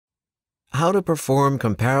How to perform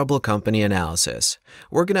comparable company analysis.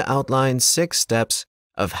 We're going to outline 6 steps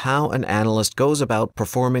of how an analyst goes about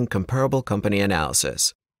performing comparable company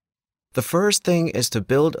analysis. The first thing is to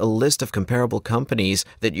build a list of comparable companies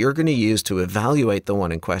that you're going to use to evaluate the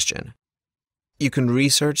one in question. You can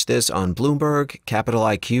research this on Bloomberg, Capital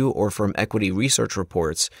IQ, or from equity research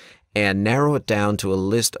reports and narrow it down to a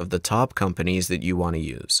list of the top companies that you want to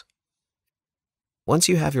use. Once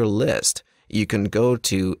you have your list, you can go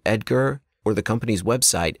to Edgar or the company's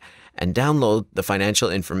website and download the financial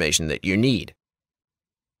information that you need.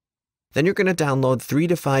 Then you're going to download 3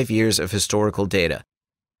 to 5 years of historical data.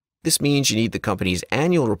 This means you need the company's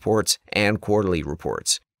annual reports and quarterly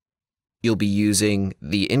reports. You'll be using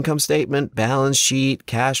the income statement, balance sheet,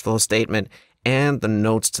 cash flow statement, and the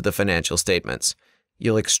notes to the financial statements.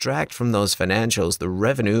 You'll extract from those financials the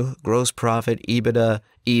revenue, gross profit, EBITDA,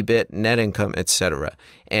 EBIT, net income, etc.,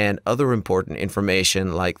 and other important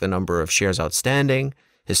information like the number of shares outstanding,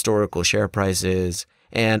 historical share prices,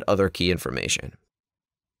 and other key information.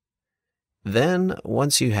 Then,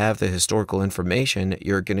 once you have the historical information,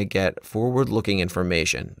 you're going to get forward-looking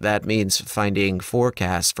information. That means finding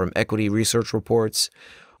forecasts from equity research reports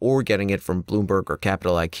or getting it from Bloomberg or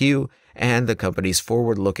Capital IQ, and the company's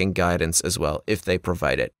forward-looking guidance as well, if they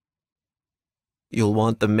provide it. You'll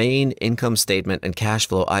want the main income statement and cash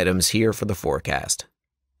flow items here for the forecast.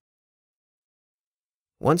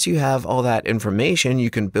 Once you have all that information, you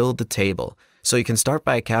can build the table. So you can start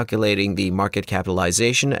by calculating the market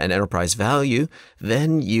capitalization and enterprise value.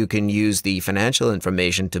 Then you can use the financial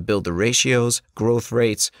information to build the ratios, growth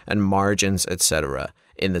rates, and margins, etc.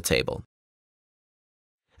 in the table.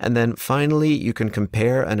 And then finally, you can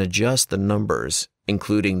compare and adjust the numbers,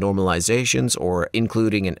 including normalizations or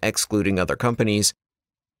including and excluding other companies.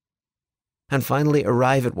 And finally,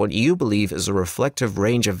 arrive at what you believe is a reflective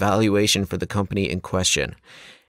range of valuation for the company in question.